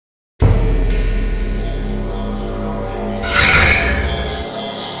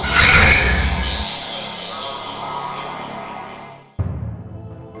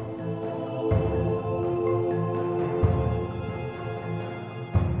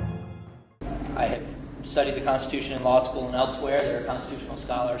I have studied the Constitution in law school and elsewhere. There are constitutional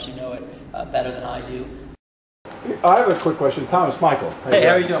scholars who know it better than I do. I have a quick question. Thomas, Michael. Hey,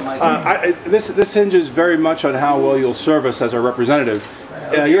 how are you doing, Michael? This hinges very much on how well you'll serve us as our representative.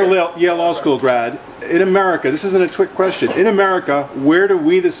 You're a Yale Law School grad. In America, this isn't a quick question. In America, where do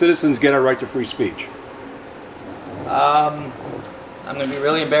we, the citizens, get our right to free speech? I'm going to be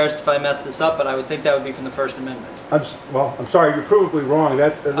really embarrassed if I mess this up, but I would think that would be from the First Amendment. I'm sorry, you're provably wrong.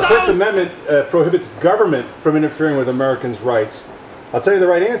 The First Amendment prohibits government from interfering with Americans' rights. I'll tell you the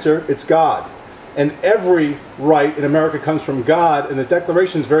right answer. It's God. And every right in America comes from God, and the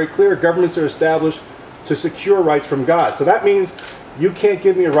Declaration is very clear. Governments are established to secure rights from God. So that means you can't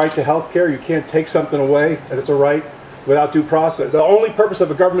give me a right to health care. You can't take something away, and it's a right without due process. The only purpose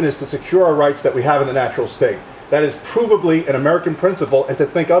of a government is to secure our rights that we have in the natural state. That is provably an American principle, and to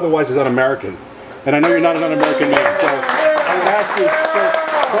think otherwise is un-American. And I know you're not an un-American man, so I would ask you to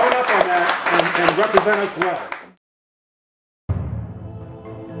bone up on that and represent us well.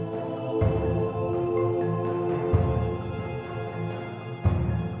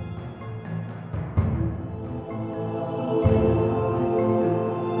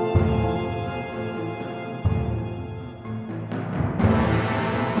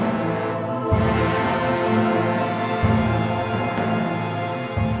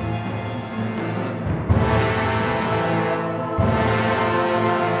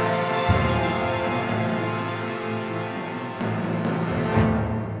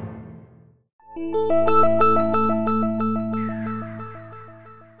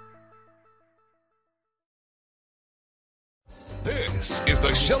 This is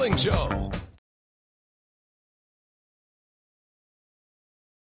The Schilling Show